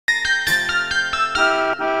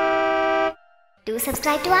Do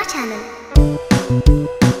subscribe to our channel.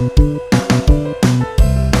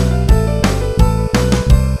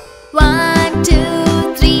 1,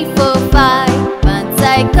 2, 3, 4, 5. Once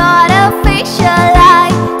I caught a fish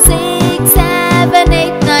alive. 6, 7,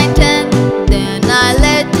 8, 9, 10. Then I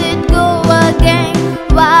let it go again.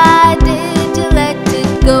 Why did you let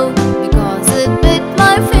it go? Because it bit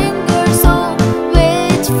my finger. So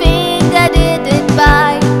which finger did it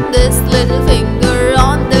bite? This little finger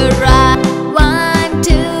on the right. 1,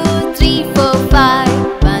 2, 3, 4,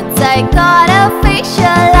 5. Once I caught a fish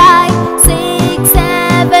alive. 6,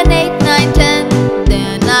 7, 8, 9, 10.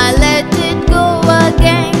 Then I let it go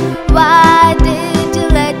again. Why did you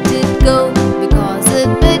let it go? Because it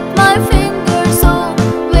bit my finger. So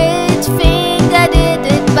which finger did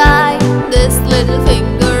it bite? This little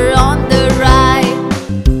finger on the right.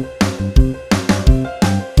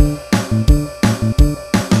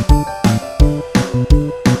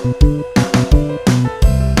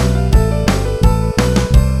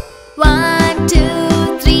 1,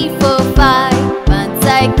 2, 3, 4, 5. Once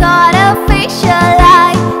I caught a fish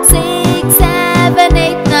alive. 6, 7,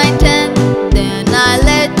 8, 9, 10. Then I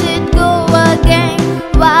let it go again.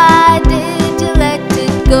 Why did you let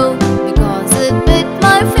it go? Because it bit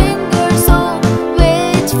my finger. So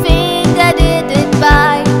which finger did it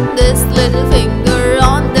bite? This little finger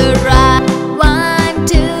on the right. 1,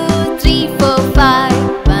 2, 3, 4,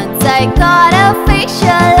 5. Once I caught a fish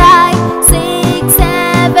alive. 6,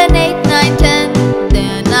 7, 8, 9, 10.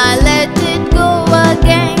 Then I let it go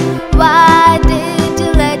again. Why did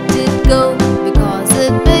you let it go? Because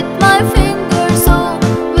it bit my finger. So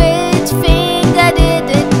which finger did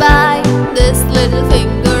it bite? This little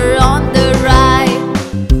finger on the right.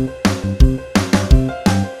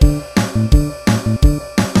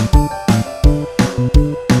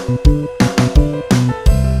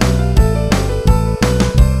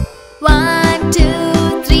 1,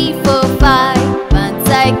 2, 3, 4, 5. Once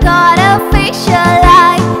I caught a fish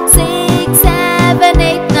alive. 6, 7,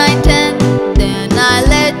 8, 9, 10. Then I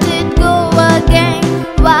let it go again.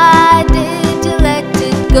 Why did you let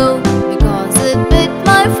it go? Because it bit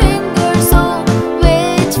my finger. So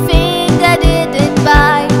which finger did it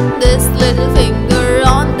bite? This little finger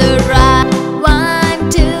on the right. 1,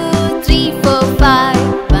 2, 3, 4,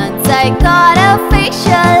 5. Once I caught a fish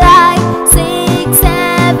alive. 6,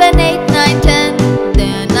 7, 8, 9, 10.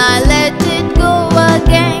 Then I let it go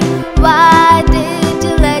again. Why did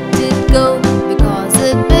you let it go? Because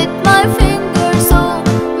it bit my finger. So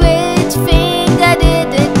which finger did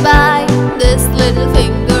it bite? This little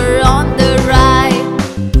finger on the right.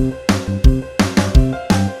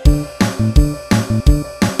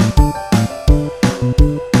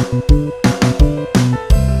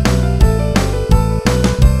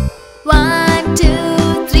 1,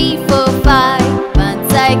 2, 3,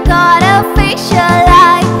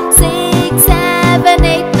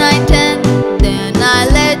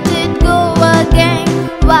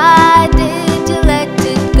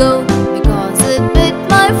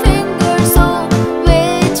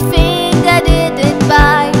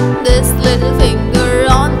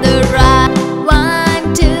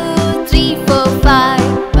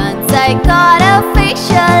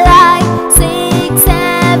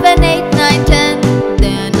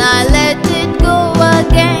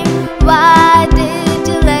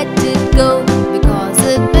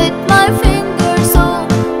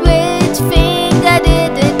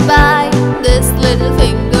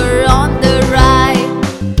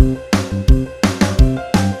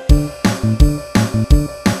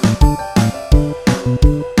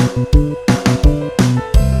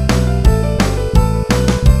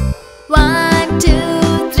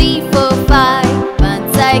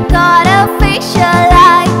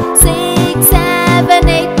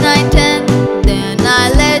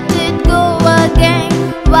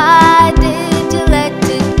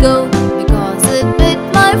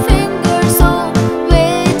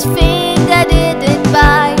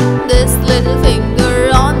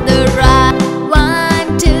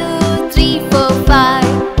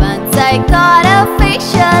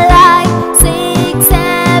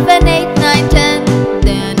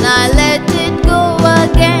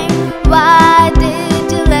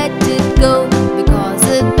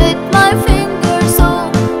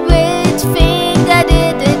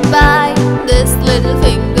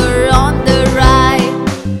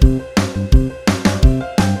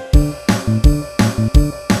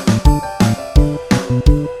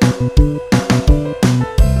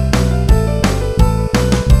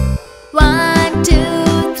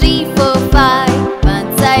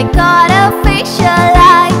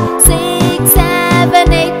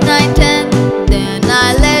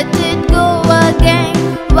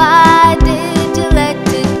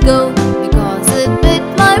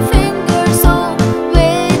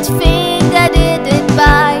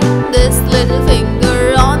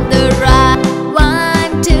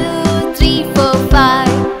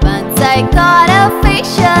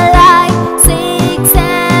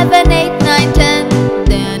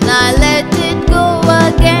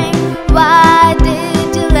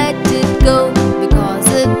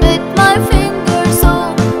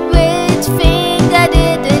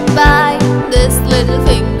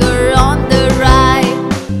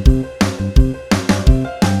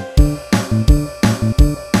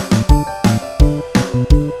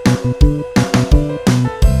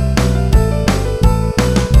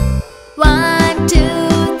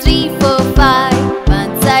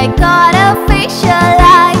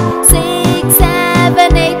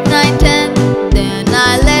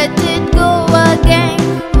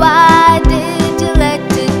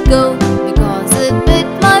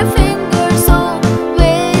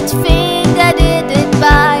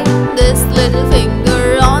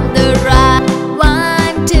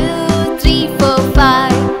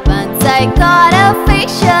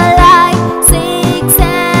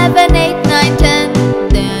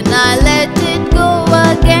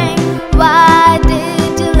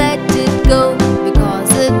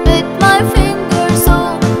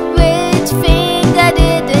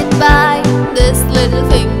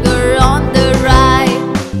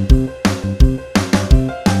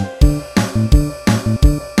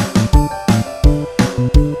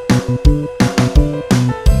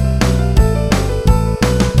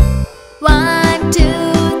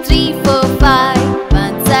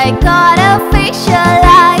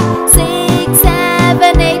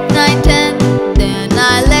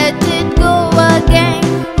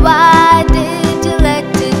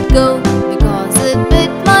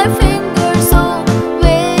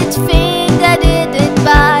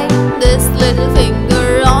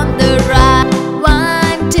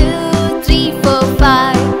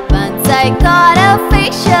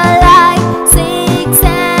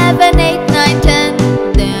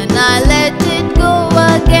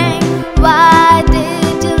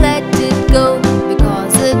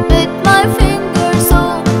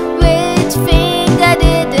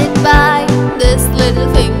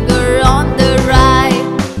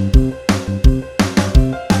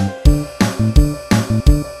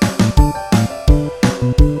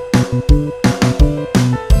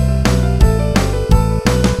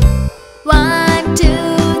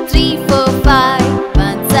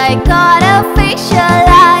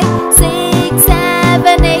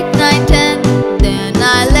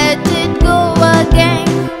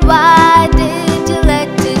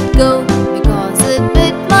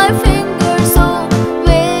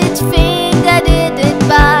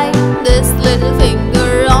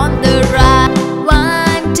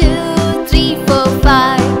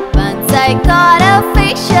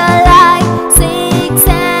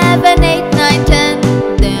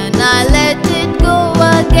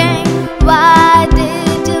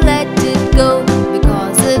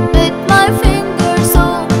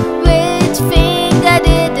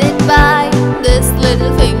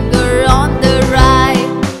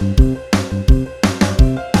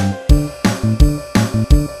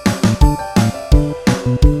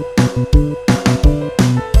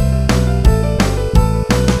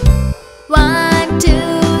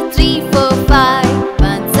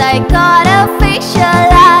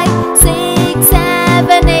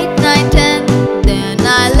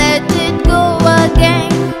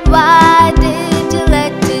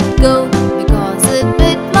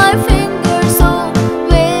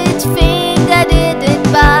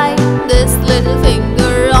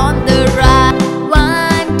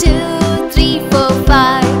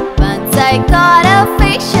 I got a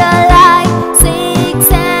facial eye. 6,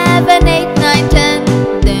 7, 8, 9,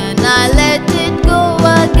 10. Then I let it go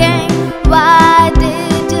again. Why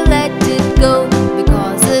did you let it go?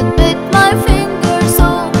 Because it bit my finger,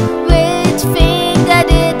 so which finger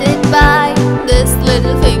did it bite? This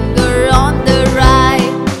little finger on the right.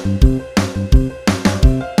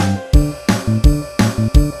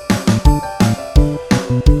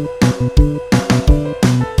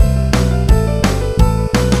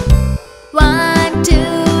 One,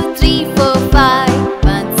 two, three, four, five.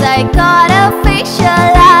 Once I got a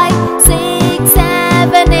facial eye. 6,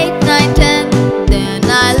 7, 8, 9, 10. Then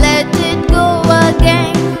I let it go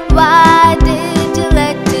again. Why did you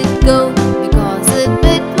let it go? Because it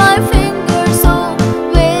bit my finger, so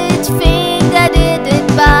which finger did it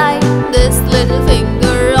bite? This little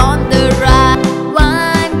finger on the right.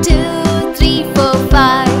 1, 2, 3, 4,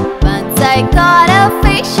 5. Once I got a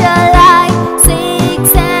facial eye.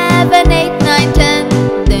 6, 7, 8, 9, 10.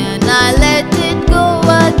 Then I let it go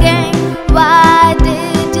again. Why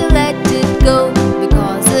did you let it go?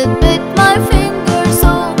 Because it bit my finger,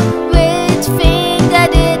 so which finger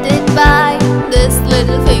did it bite? This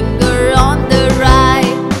little finger on the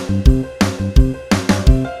right.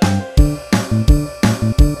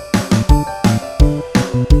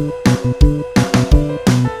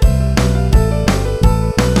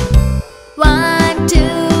 One,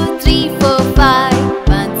 two, three, four, five.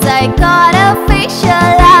 Once I got a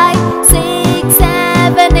facial eye. 6,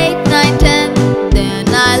 7, 8, 9, 10. Then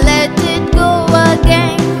I let it go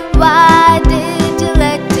again. Why did you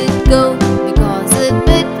let it go? Because it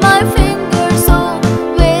bit my finger, so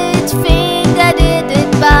which finger did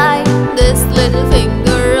it bite? This little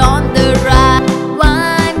finger on the right.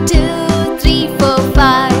 1, 2, 3, 4,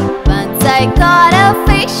 5. Once I got a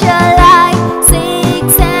facial eye.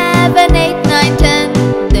 6, 7, 8, 9,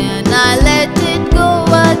 10. Then I let it go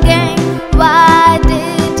again. Why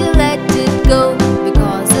did you let it go?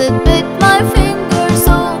 Because it bit my finger,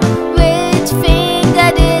 so which finger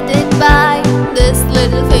did it bite? This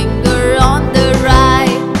little finger on the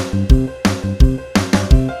right.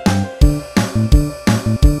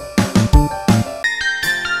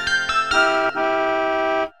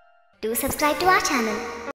 Do subscribe to our channel.